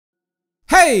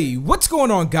Hey, what's going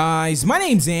on, guys? My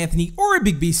name's Anthony, or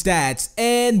Big B Stats,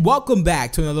 and welcome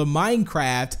back to another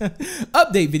Minecraft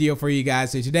update video for you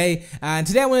guys today. And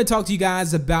today I want to talk to you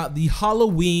guys about the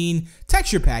Halloween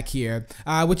texture pack here,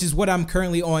 which is what I'm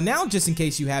currently on now, just in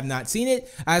case you have not seen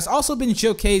it. It's also been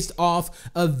showcased off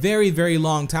a very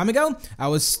long time ago. I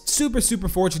was super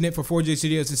fortunate for 4J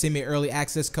Studios to send me an early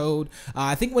access code.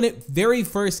 I think when it very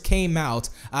first came out.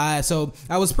 So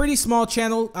I was pretty small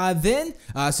channel then.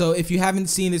 So if you haven't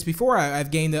seen this before,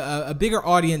 I've gained a bigger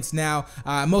audience now.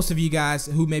 Most of you guys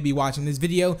who may be watching this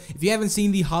video, if you haven't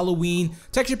seen the Halloween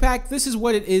texture pack, this is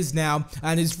what it is now,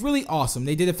 and it's really awesome.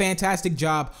 They did a fantastic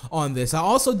job on this. I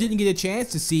also didn't get a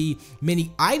chance to see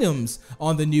many items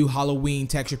on the new Halloween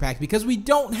texture pack because we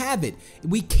don't have it.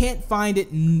 We can't find it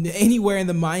anywhere in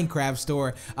the Minecraft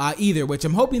store either, which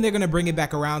I'm hoping they're going to bring it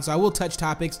back around. So I will touch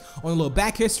topics on a little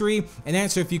back history and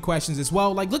answer a few questions as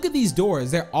well. Like, look at these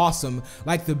doors. They're awesome.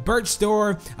 Like the birch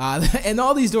door and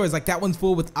all these doors. Like that one's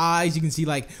full with eyes. You can see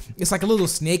like it's like a little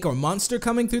snake or monster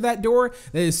coming through that door.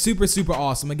 That is super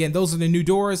awesome. Again, those are the new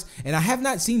doors, and I have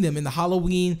not seen them in the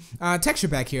Halloween texture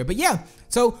pack here. But yeah,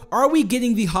 so are we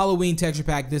getting the Halloween texture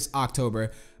pack this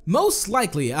October? Most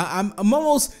likely. I'm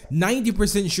almost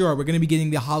 90% sure we're going to be getting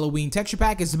the Halloween texture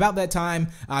pack. It's about that time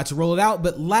to roll it out.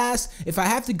 But if I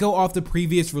have to go off the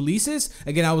previous releases,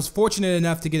 again, I was fortunate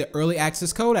enough to get an early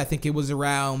access code. I think it was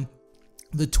around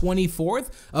the 24th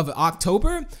of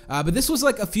October, but this was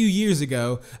like a few years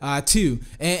ago too.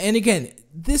 And again,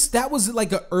 that was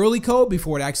like an early code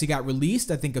before it actually got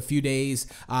released. I think a few days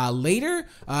later,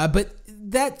 but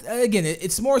that again,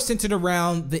 it's more centered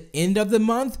around the end of the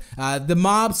month. The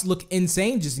mobs look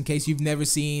insane, just in case you've never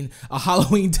seen a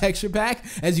Halloween texture pack.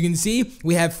 As you can see,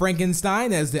 we have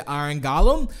Frankenstein as the Iron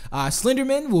Golem.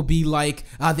 Slenderman will be like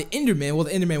the Enderman. Well,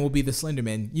 the Enderman will be the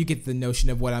Slenderman. You get the notion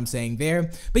of what I'm saying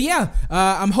there. But yeah,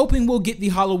 I'm hoping we'll get the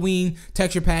Halloween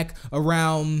texture pack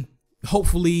around,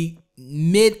 hopefully,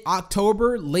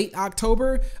 mid-October, late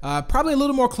October, probably a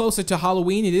little more closer to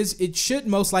Halloween. It should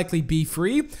most likely be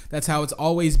free. That's how it's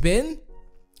always been.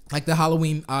 Like the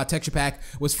Halloween texture pack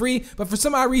was free, but for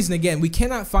some odd reason, again, we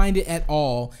cannot find it at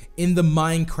all in the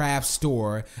Minecraft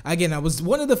store. Again, I was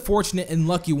one of the fortunate and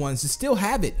lucky ones to still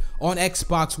have it on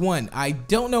Xbox One. I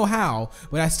don't know how,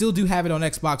 but I still do have it on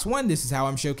Xbox One. This is how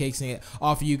I'm showcasing it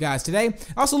off for you guys today.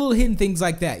 Also, little hidden things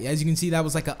like that. As you can see, that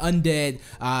was like an undead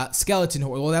skeleton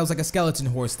horse. Well, that was like a skeleton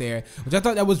horse there, which I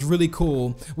thought that was really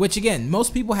cool. Which again,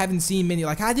 most people haven't seen many.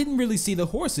 Like, I didn't really see the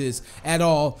horses at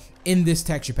all in this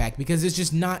texture pack because it's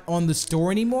just not on the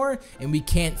store anymore and we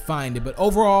can't find it. But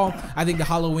overall, I think the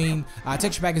Halloween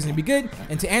texture pack is going to be good.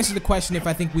 And to answer the question if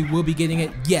I think we will be getting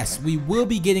it, yes, we will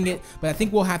be getting it, but I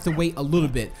think we'll have to wait a little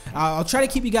bit. I'll try to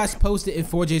keep you guys posted if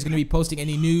 4J is going to be posting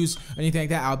any news or anything like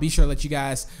that. I'll be sure to let you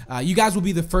guys will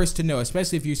be the first to know,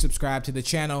 especially if you subscribe to the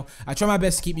channel. I try my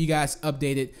best to keep you guys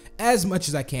updated as much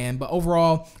as I can. But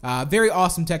overall, very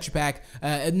awesome texture pack.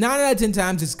 9 out of 10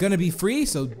 times it's going to be free,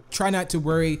 so try not to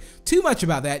worry too much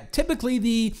about that. Typically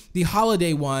the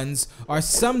holiday ones are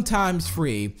sometimes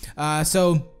free,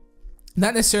 so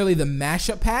not necessarily the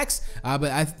mashup packs, but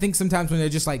I think sometimes when they're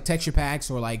just like texture packs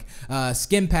or like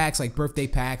skin packs, like birthday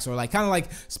packs, or like kind of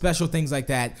like special things like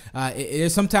that, it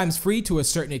is sometimes free to a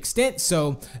certain extent.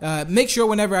 So make sure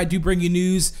whenever I do bring you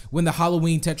news when the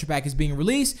Halloween texture pack is being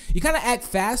released, you kind of act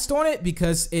fast on it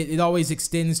because it always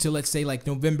extends to, let's say, like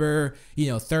November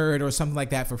 3rd or something like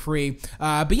that for free.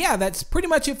 But yeah, that's pretty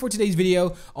much it for today's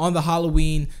video on the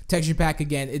Halloween texture pack.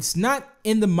 Again, it's not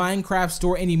in the Minecraft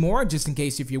store anymore, just in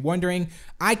case if you're wondering.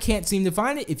 I can't seem to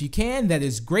find it. If you can, that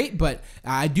is great, but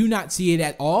I do not see it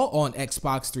at all on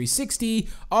Xbox 360.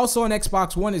 Also on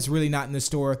Xbox One, it's really not in the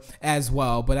store as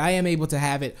well, but I am able to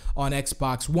have it on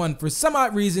Xbox One. For some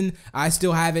odd reason, I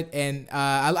still have it, and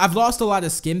I've lost a lot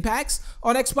of skin packs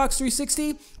on Xbox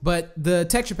 360, but the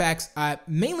texture packs I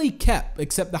mainly kept,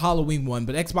 except the Halloween one,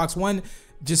 but Xbox One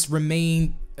just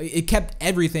remained. It kept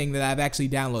everything that I've actually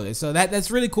downloaded, so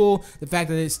that's really cool, the fact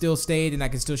that it still stayed and I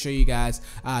can still show you guys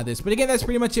this. But again, that's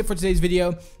pretty much it for today's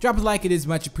video. Drop a like, it is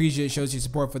much appreciated. It shows your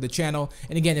support for the channel.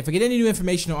 And again, if I get any new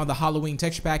information on the Halloween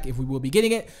texture pack, if we will be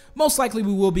getting it, most likely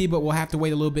we will be, but we'll have to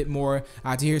wait a little bit more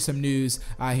to hear some news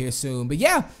here soon. But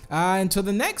yeah, until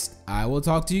the next, I will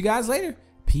talk to you guys later.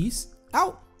 Peace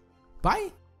out.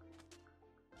 Bye.